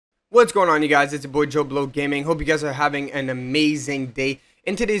What's going on, you guys? It's your boy Joe Blow Gaming. Hope you guys are having an amazing day.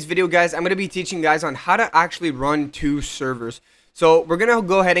 In today's video, guys, I'm going to be teaching you guys on how to actually run two servers. So we're going to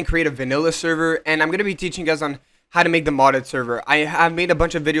go ahead and create a vanilla server, and I'm going to be teaching you guys on how to make the modded server. I have made a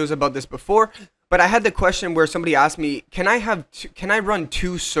bunch of videos about this before, but I had the question where somebody asked me, can I run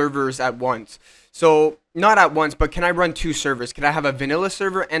two servers at once? So not at once, but can I run two servers? Can I have a vanilla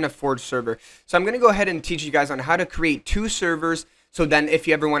server and a forge server? So I'm going to go ahead and teach you guys on how to create two servers. So then if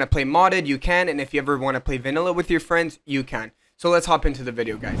you ever want to play modded, you can. And if you ever want to play vanilla with your friends, you can. So let's hop into the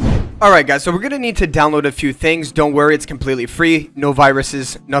video, guys. Alright, guys. So we're going to need to download a few things. Don't worry, it's completely free. No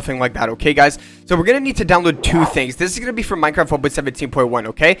viruses, nothing like that. Okay, guys? So we're going to need to download two things. This is going to be from Minecraft 1.17.1,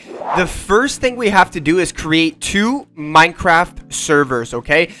 okay? The first thing we have to do is create two Minecraft servers,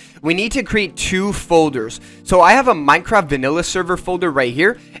 okay? We need to create two folders. So I have a Minecraft vanilla server folder right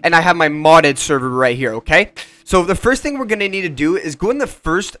here, and I have my modded server right here, okay? So the first thing we're going to need to do is go in the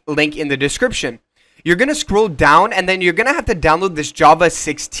first link in the description. You're going to scroll down, and then you're going to have to download this Java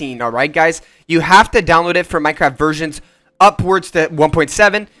 16, alright, guys? You have to download it for Minecraft versions upwards to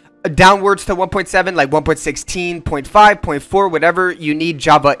 1.7, downwards to 1.7, like 1.16, 0.5, 0.4, whatever. You need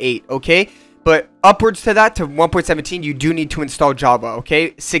Java 8, okay? But upwards to that, to 1.17, you do need to install Java,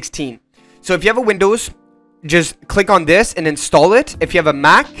 okay? 16. So if you have a Windows, just click on this and install it. If you have a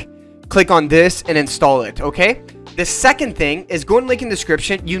Mac, click on this and install it, okay? The second thing is go and link in the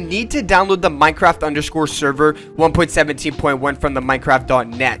description. You need to download the Minecraft_server 1.17.1 from the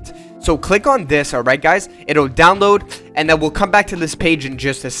Minecraft.net. So click on this, alright, guys? It'll download, and then we'll come back to this page in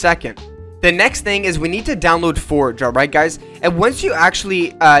just a second. The next thing is we need to download Forge, alright, guys? And once you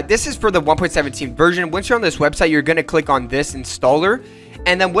actually, this is for the 1.17 version. Once you're on this website, you're going to click on this installer.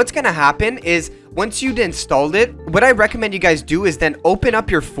 And then what's going to happen is once you've installed it, what I recommend you guys do is then open up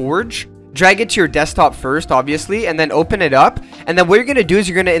your Forge, drag it to your desktop first, obviously, and then open it up. And then what you're going to do is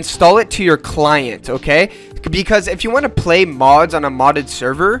you're going to install it to your client, okay? Because if you want to play mods on a modded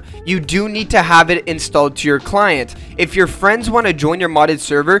server, you do need to have it installed to your client. If your friends want to join your modded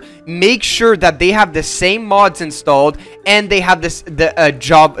server, make sure that they have the same mods installed and they have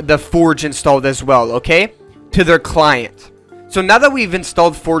the Forge installed as well, okay? To their client. So now that we've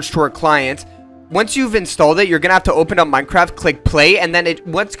installed Forge to our client, once you've installed it, you're going to have to open up Minecraft, click play, and then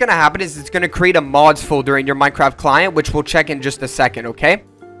what's going to happen is it's going to create a mods folder in your Minecraft client, which we'll check in just a second, okay?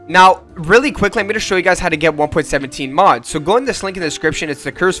 Now, really quickly, I'm going to show you guys how to get 1.17 mods. So go in this link in the description. It's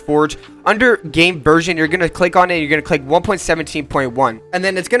the Curse Forge. Under game version, you're going to click on it, and you're going to click 1.17.1. And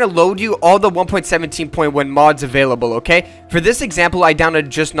then it's going to load you all the 1.17.1 mods available, okay? For this example, I downloaded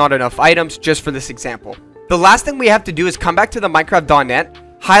just not enough items just for this example. The last thing we have to do is come back to the Minecraft.net,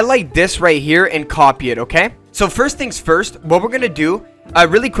 highlight this right here, and copy it, okay? So first things first, what we're going to do,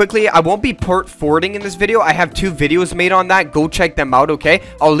 really quickly, I won't be port forwarding in this video. I have two videos made on that. Go check them out, okay?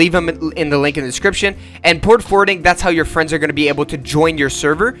 I'll leave them in the link in the description. And port forwarding, that's how your friends are going to be able to join your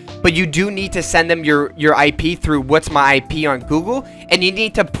server. But you do need to send them your IP through What's My IP on Google. And you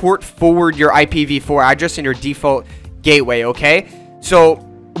need to port forward your IPv4 address in your default gateway, okay? So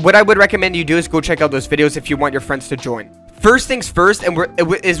what I would recommend you do is go check out those videos if you want your friends to join. First things first, and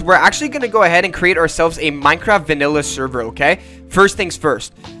we're actually going to go ahead and create ourselves a Minecraft vanilla server, okay? First things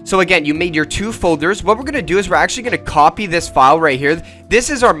first. So again, you made your two folders. What we're going to do is we're actually going to copy this file right here. This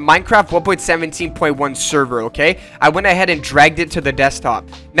is our Minecraft 1.17.1 server, okay? I went ahead and dragged it to the desktop.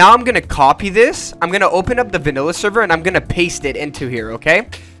 Now I'm going to copy this. I'm going to open up the vanilla server, and I'm going to paste it into here, okay?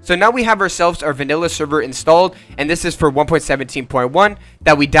 So now we have ourselves our vanilla server installed, and this is for 1.17.1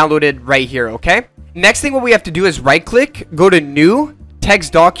 that we downloaded right here, okay? Next thing what we have to do is right click, go to new,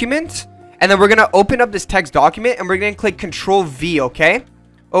 text document, and then we're going to open up this text document, and we're going to click Control V, okay?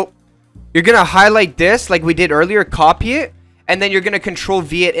 Oh, you're going to highlight this like we did earlier, copy it, and then you're going to Control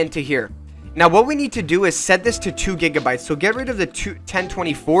V it into here. Now what we need to do is set this to 2 gigabytes. So get rid of the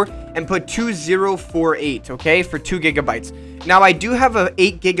 1024 and put 2048, okay, for 2 gigabytes. Now I do have an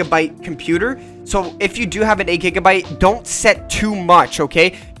 8 gigabyte computer. So if you do have an 8 gigabyte, don't set too much,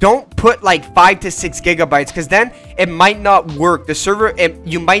 okay? Don't put like 5 to 6 gigabytes because then it might not work. The server,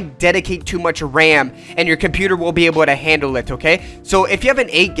 you might dedicate too much RAM and your computer will be able to handle it, okay? So if you have an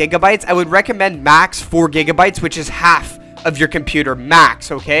 8 gigabytes, I would recommend max 4 gigabytes, which is half of your computer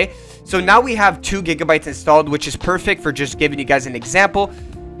max, okay? So now we have 2 gigabytes installed, which is perfect for just giving you guys an example.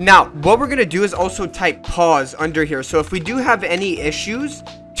 Now, what we're going to do is also type pause under here. So if we do have any issues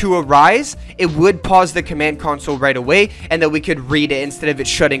to arise, it would pause the command console right away, and then we could read it instead of it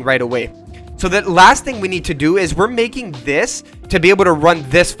shutting right away. So the last thing we need to do is we're making this to be able to run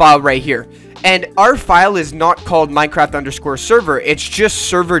this file right here. And our file is not called Minecraft_server. It's just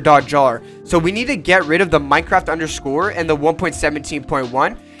server.jar. So we need to get rid of the Minecraft_ and the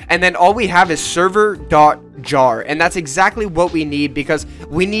 1.17.1. and then all we have is server.jar, and that's exactly what we need because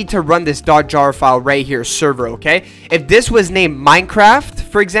we need to run this .jar file right here, server, okay? If this was named Minecraft,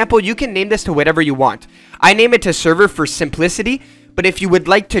 for example, you can name this to whatever you want. I name it to server for simplicity, but if you would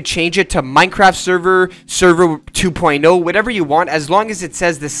like to change it to Minecraft server, server 2.0, whatever you want, as long as it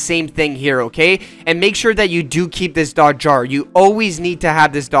says the same thing here, okay? And make sure that you do keep this .jar. You always need to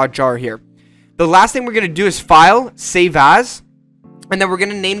have this .jar here. The last thing we're going to do is file, save as, and then we're going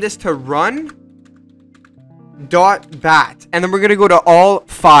to name this to run.bat. And then we're going to go to all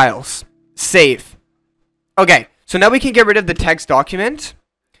files, save. Okay, so now we can get rid of the text document.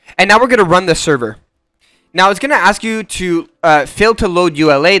 And now we're going to run the server. Now it's going to ask you to fail to load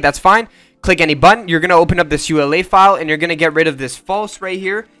ULA. That's fine. Click any button. You're going to open up this ULA file and you're going to get rid of this false right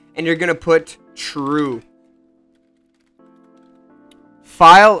here. And you're going to put true.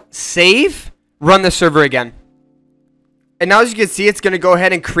 File, save, run the server again. And now as you can see, it's going to go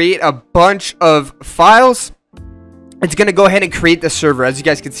ahead and create a bunch of files. It's going to go ahead and create the server, as you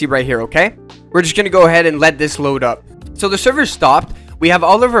guys can see right here, okay? We're just going to go ahead and let this load up. So the server stopped. We have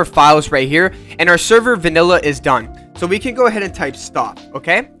all of our files right here, and our server vanilla is done. So we can go ahead and type stop,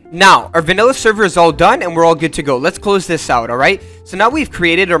 okay? Now, our vanilla server is all done, and we're all good to go. Let's close this out, all right? So now we've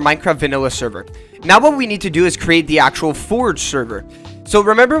created our Minecraft vanilla server. Now what we need to do is create the actual Forge server. So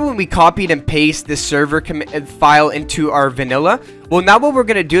remember when we copied and pasted this server file into our vanilla? Well, now what we're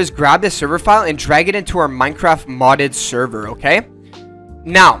going to do is grab this server file and drag it into our Minecraft modded server, okay?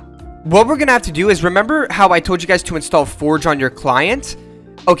 Now, what we're going to have to do is, remember how I told you guys to install Forge on your client?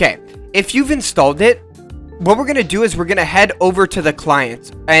 Okay, if you've installed it, what we're going to do is we're going to head over to the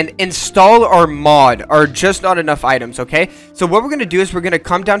client and install our mod, our just not enough items, okay? So what we're going to do is we're going to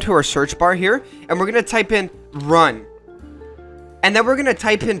come down to our search bar here, and we're going to type in run. And then we're going to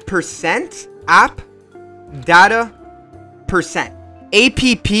type in % app data %.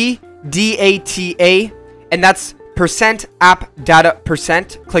 APPDATA, and that's % app data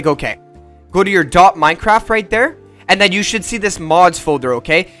 %. Click OK. Go to your .minecraft right there, and then you should see this mods folder,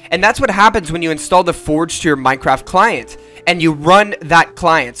 okay? And that's what happens when you install the Forge to your Minecraft client and you run that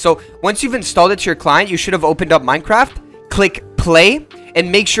client. So once you've installed it to your client, you should have opened up Minecraft, click play,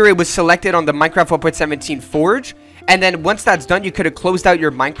 and make sure it was selected on the Minecraft 1.17 Forge. And then once that's done, you could have closed out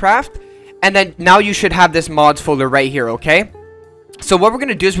your Minecraft. And then now you should have this mods folder right here, okay? So what we're going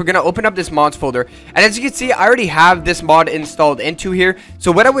to do is we're going to open up this mods folder. And as you can see, I already have this mod installed into here.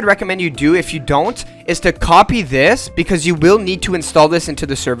 So what I would recommend you do, if you don't, is to copy this, because you will need to install this into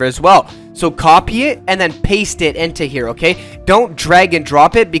the server as well. So copy it and then paste it into here, okay? Don't drag and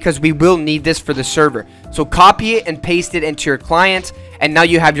drop it, because we will need this for the server. So copy it and paste it into your client. And now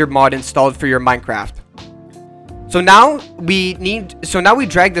you have your mod installed for your Minecraft. So now we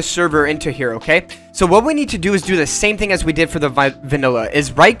drag the server into here, okay? So what we need to do is do the same thing as we did for the vanilla,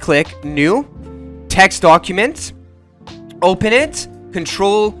 is right click, new, text document, open it,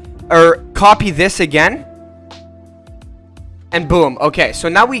 copy this again, and boom. Okay, so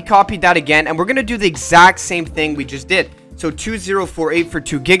now we copied that again, and we're gonna do the exact same thing we just did. So 2048 for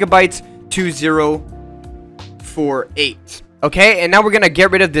 2 gigabytes, 2048. Okay, and now we're going to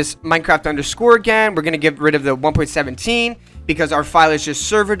get rid of this Minecraft underscore again. We're going to get rid of the 1.17 because our file is just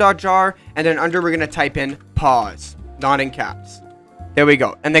server.jar. And then under, we're going to type in pause, not in caps. There we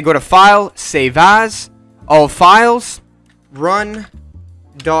go. And then go to file, save as, all files, run.bat.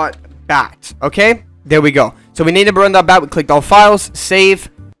 Okay, there we go. So we need to run.bat. We clicked all files,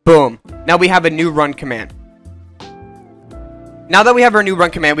 save, boom. Now we have a new run command. Now that we have our new run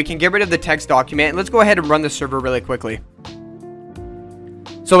command, we can get rid of the text document. And let's go ahead and run the server really quickly.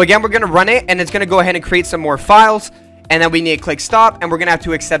 So again, we're going to run it, and it's going to go ahead and create some more files, and then we need to click stop, and we're going to have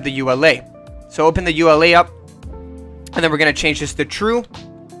to accept the ULA. So open the ULA up, and then we're going to change this to true,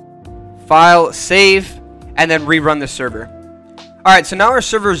 file, save, and then rerun the server. Alright, so now our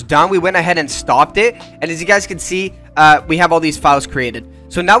server is done. We went ahead and stopped it, and as you guys can see, we have all these files created.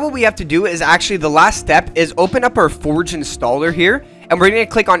 So now what we have to do is actually the last step is open up our Forge installer here, and we're going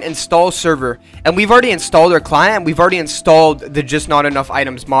to click on install server. And we've already installed our client, and we've already installed the just not enough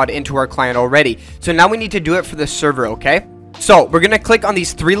items mod into our client already. So now we need to do it for the server, okay? So we're going to click on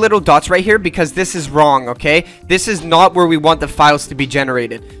these 3 little dots right here, because this is wrong, okay? This is not where we want the files to be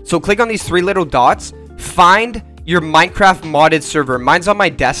generated. So click on these 3 little dots, find your Minecraft modded server. Mine's on my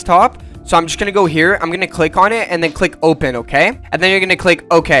desktop. So I'm just going to go here. I'm going to click on it and then click open, okay? And then you're going to click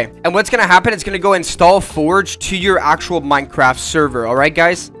OK. And what's going to happen, it's going to go install Forge to your actual Minecraft server, all right,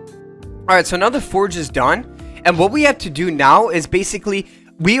 guys? All right, so now the Forge is done. And what we have to do now is basically,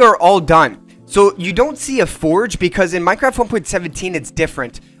 we are all done. So you don't see a Forge because in Minecraft 1.17, it's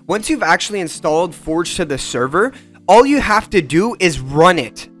different. Once you've actually installed Forge to the server, all you have to do is run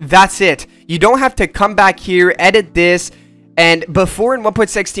it. That's it. You don't have to come back here, edit this. And before in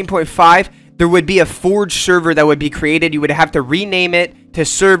 1.16.5, there would be a Forge server that would be created. You would have to rename it to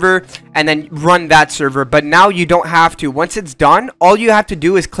server and then run that server. But now you don't have to. Once it's done, all you have to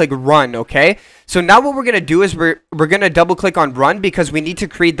do is click run, okay? So now what we're going to do is we're going to double click on run because we need to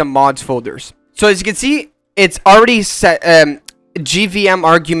create the mods folders. So as you can see, it's already set GVM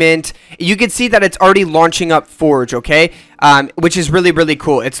argument. You can see that it's already launching up Forge, okay? Which is really, really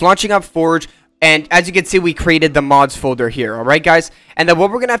cool. It's launching up Forge. And as you can see, we created the mods folder here, all right, guys? And then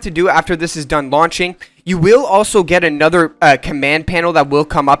what we're going to have to do after this is done launching, you will also get another command panel that will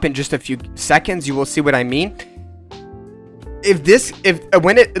come up in just a few seconds. You will see what I mean.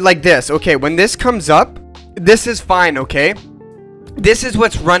 When it, like this, okay, when this comes up, this is fine, okay? This is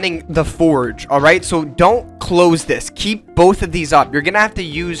what's running the Forge, all right? So don't close this. Keep both of these up. You're going to have to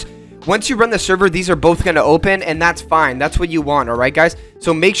use... Once you run the server, these are both going to open, and that's fine. That's what you want, all right, guys?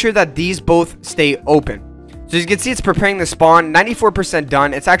 So make sure that these both stay open. So as you can see, it's preparing the spawn. 94%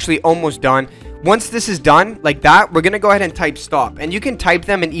 done. It's actually almost done. Once this is done, like that, we're going to go ahead and type stop. And you can type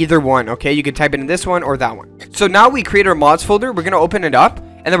them in either one, okay? You can type it in this one or that one. So now we create our mods folder. We're going to open it up,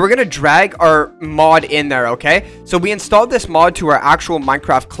 and then we're going to drag our mod in there, okay? So we installed this mod to our actual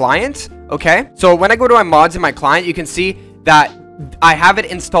Minecraft client, okay? So when I go to my mods in my client, you can see that I have it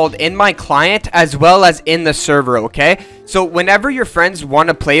installed in my client as well as in the server, okay? So whenever your friends want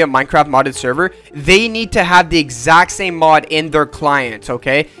to play a Minecraft modded server, they need to have the exact same mod in their client,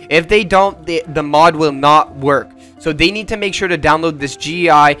 okay? If they don't, the mod will not work. So they need to make sure to download this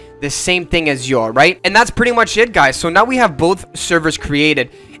GEI, the same thing as you, right? And that's pretty much it, guys. So now we have both servers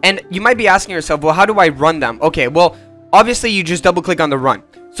created. And you might be asking yourself, well, how do I run them? Okay, well, obviously you just double click on the run.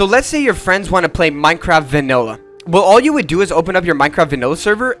 So let's say your friends want to play Minecraft Vanilla. Well, all you would do is open up your Minecraft Vanilla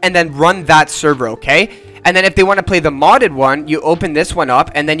server and then run that server, okay? And then if they want to play the modded one, you open this one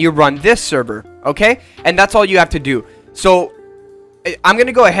up and then you run this server, okay? And that's all you have to do. So I'm going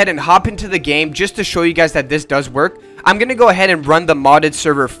to go ahead and hop into the game just to show you guys that this does work. I'm going to go ahead and run the modded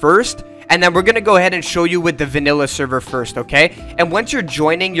server first, and then we're going to go ahead and show you with the vanilla server first, okay? And once you're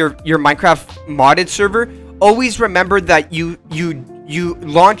joining your Minecraft modded server, always remember that you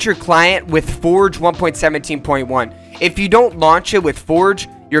launch your client with Forge 1.17.1. If you don't launch it with Forge,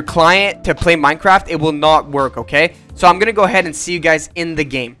 your client, to play Minecraft, it will not work, okay? So I'm going to go ahead and see you guys in the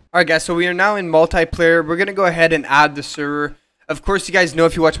game. Alright guys, so we are now in multiplayer. We're going to go ahead and add the server. Of course, you guys know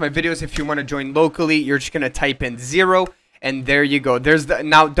if you watch my videos, if you want to join locally, you're just going to type in 0. And there you go. There's the...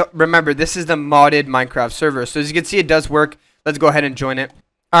 Now, remember, this is the modded Minecraft server. So as you can see, it does work. Let's go ahead and join it.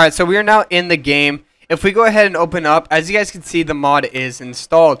 Alright, so we are now in the game. If we go ahead and open up, as you guys can see, the mod is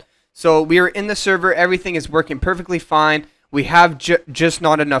installed. So we are in the server. Everything is working perfectly fine. We have just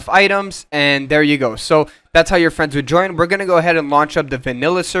not enough items, and there you go. So that's how your friends would join. We're going to go ahead and launch up the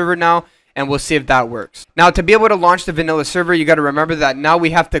vanilla server now, and we'll see if that works. Now, to be able to launch the vanilla server, you got to remember that now we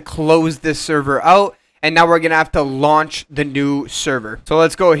have to close this server out, and now we're going to have to launch the new server. So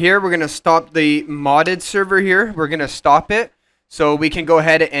let's go here. We're going to stop the modded server here. We're going to stop it so we can go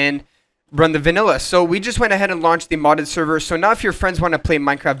ahead and run the vanilla. So we just went ahead and launched the modded server. So now if your friends want to play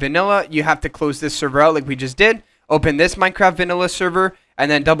Minecraft vanilla, you have to close this server out like we just did. Open this Minecraft vanilla server and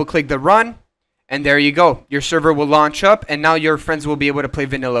then double click the run. And there you go. Your server will launch up and now your friends will be able to play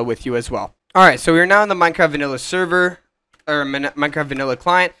vanilla with you as well. Alright, so we're now in the Minecraft vanilla server, or Minecraft vanilla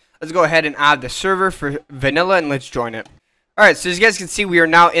client. Let's go ahead and add the server for vanilla and let's join it. Alright, so as you guys can see, we are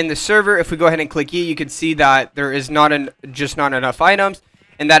now in the server. If we go ahead and click E, you can see that there is just not enough items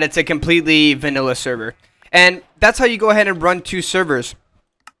and that it's a completely vanilla server. And that's how you go ahead and run two servers.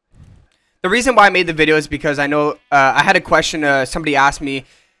 The reason why I made the video is because I know I had a question. Somebody asked me,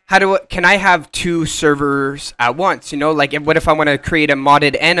 can I have two servers at once? You know, like what if I want to create a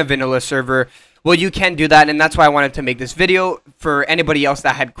modded and a vanilla server? Well, you can do that, and that's why I wanted to make this video for anybody else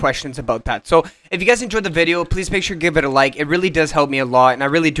that had questions about that. So if you guys enjoyed the video, please make sure to give it a like. It really does help me a lot, and I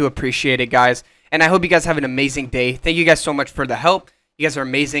really do appreciate it, guys. And I hope you guys have an amazing day. Thank you guys so much for the help. You guys are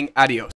amazing. Adios.